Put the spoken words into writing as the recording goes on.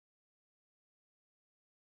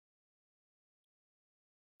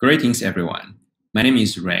Greetings, everyone. My name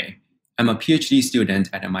is Ray. I'm a PhD student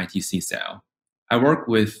at MIT CSAIL. I work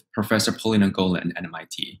with Professor Paulina Golan at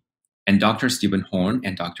MIT, and Dr. Stephen Horn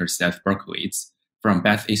and Dr. Seth Berkowitz from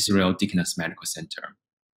Beth Israel Deaconess Medical Center.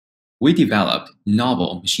 We developed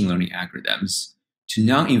novel machine learning algorithms to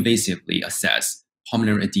non-invasively assess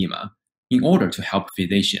pulmonary edema in order to help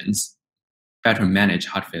physicians better manage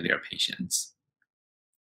heart failure patients.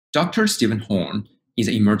 Dr. Stephen Horn is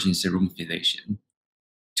an emergency room physician.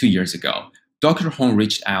 2 years ago, Dr. Horn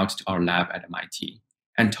reached out to our lab at MIT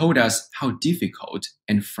and told us how difficult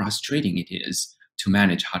and frustrating it is to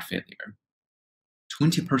manage heart failure.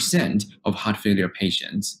 20% of heart failure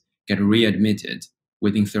patients get readmitted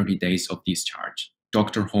within 30 days of discharge.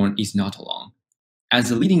 Dr. Horn is not alone. As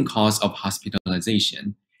the leading cause of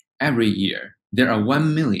hospitalization, every year there are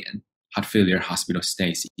 1 million heart failure hospital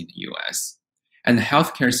stays in the US, and the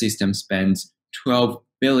healthcare system spends $12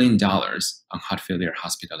 billion on heart failure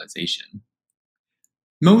hospitalization.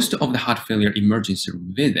 Most of the heart failure emergency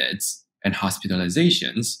room visits and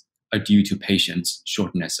hospitalizations are due to patients'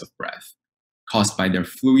 shortness of breath, caused by their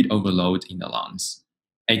fluid overload in the lungs,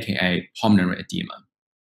 aka pulmonary edema.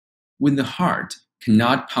 When the heart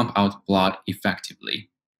cannot pump out blood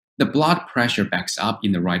effectively, the blood pressure backs up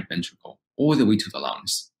in the right ventricle all the way to the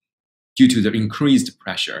lungs. Due to the increased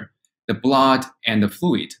pressure, the blood and the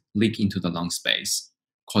fluid leak into the lung space,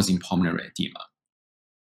 causing pulmonary edema.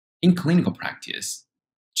 In clinical practice,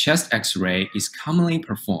 chest X-ray is commonly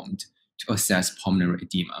performed to assess pulmonary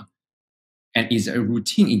edema and is a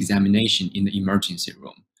routine examination in the emergency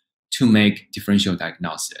room to make differential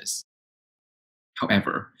diagnosis.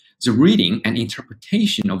 However, the reading and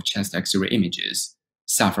interpretation of chest X-ray images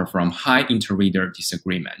suffer from high inter-reader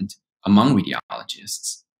disagreement among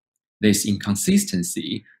radiologists. This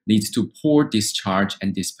inconsistency leads to poor discharge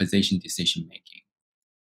and disposition decision-making.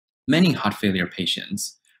 Many heart failure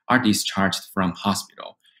patients are discharged from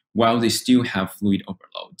hospital while they still have fluid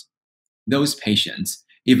overload. Those patients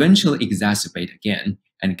eventually exacerbate again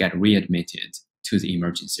and get readmitted to the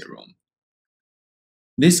emergency room.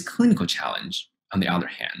 This clinical challenge, on the other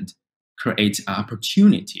hand, creates an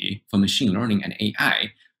opportunity for machine learning and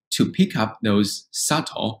AI to pick up those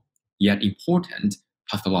subtle yet important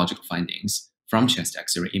pathological findings from chest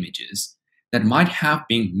X-ray images that might have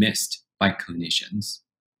been missed by clinicians.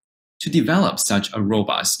 To develop such a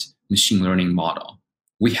robust machine learning model,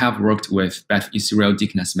 we have worked with Beth Israel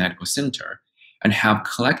Deaconess Medical Center and have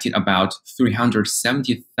collected about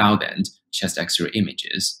 370,000 chest X-ray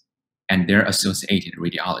images and their associated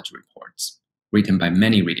radiology reports, written by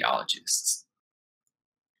many radiologists.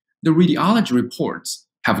 The radiology reports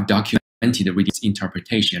have documented the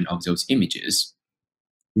interpretation of those images.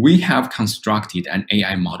 We have constructed an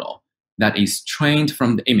AI model that is trained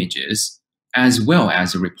from the images as well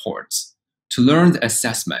as the reports to learn the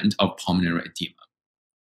assessment of pulmonary edema.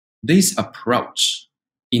 This approach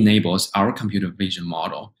enables our computer vision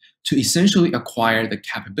model to essentially acquire the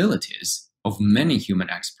capabilities of many human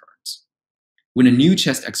experts. When a new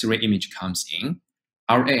chest X-ray image comes in,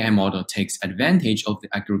 our AI model takes advantage of the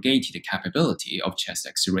aggregated capability of chest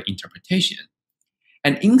X-ray interpretation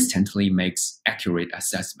and instantly makes accurate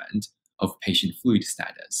assessment of patient fluid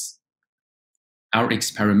status. Our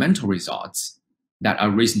experimental results that are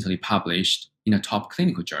recently published in a top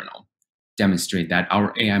clinical journal demonstrate that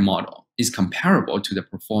our AI model is comparable to the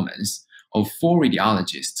performance of 4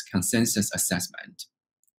 radiologists' consensus assessment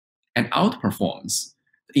and outperforms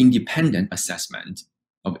the independent assessment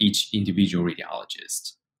of each individual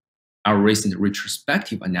radiologist. Our recent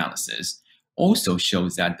retrospective analysis also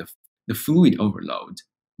shows that the fluid overload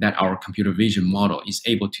that our computer vision model is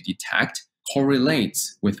able to detect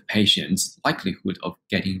correlates with patients' likelihood of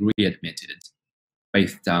getting readmitted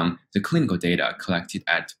based on the clinical data collected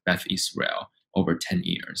at Beth Israel over 10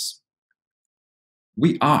 years.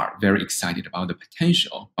 We are very excited about the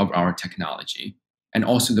potential of our technology and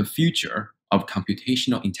also the future of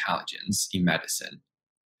computational intelligence in medicine.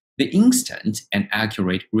 The instant and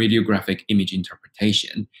accurate radiographic image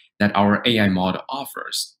interpretation that our AI model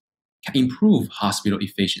offers can improve hospital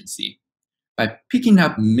efficiency. By picking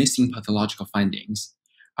up missing pathological findings,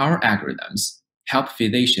 our algorithms help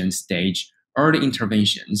physicians stage early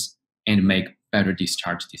interventions and make better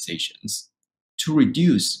discharge decisions to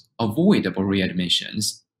reduce avoidable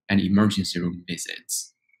readmissions and emergency room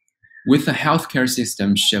visits. With the healthcare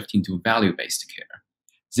system shifting to value-based care,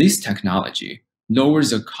 this technology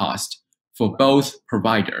lowers the cost for both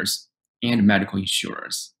providers and medical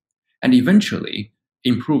insurers, and eventually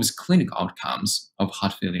improves clinical outcomes of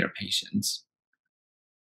heart failure patients.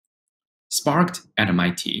 Sparked at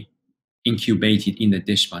MIT, incubated in the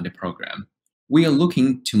Dish Funded program, we are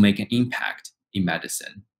looking to make an impact in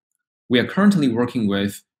medicine We are currently working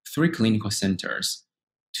with 3 clinical centers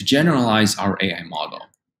to generalize our AI model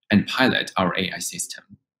and pilot our AI system,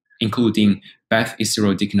 including Beth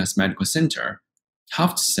Israel Deaconess Medical Center,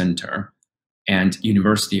 Tufts Center, and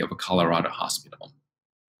University of Colorado Hospital.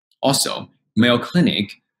 Also, Mayo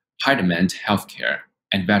Clinic, Piedmont Healthcare,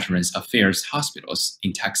 and Veterans Affairs hospitals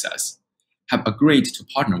in Texas have agreed to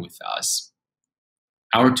partner with us.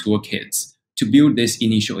 Our toolkits to build this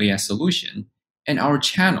initial AI solution and our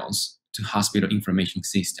channels to hospital information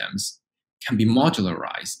systems can be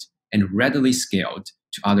modularized and readily scaled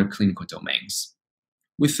to other clinical domains.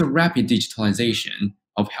 With the rapid digitalization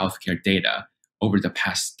of healthcare data over the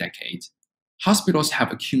past decade, hospitals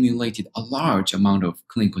have accumulated a large amount of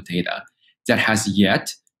clinical data that has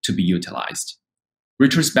yet to be utilized.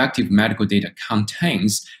 Retrospective medical data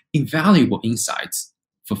contains invaluable insights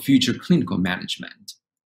for future clinical management.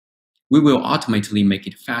 We will ultimately make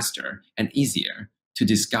it faster and easier to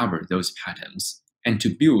discover those patterns and to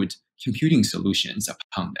build computing solutions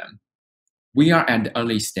upon them. We are at the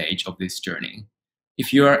early stage of this journey.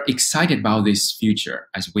 If you are excited about this future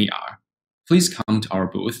as we are, please come to our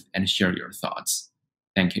booth and share your thoughts.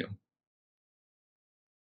 Thank you.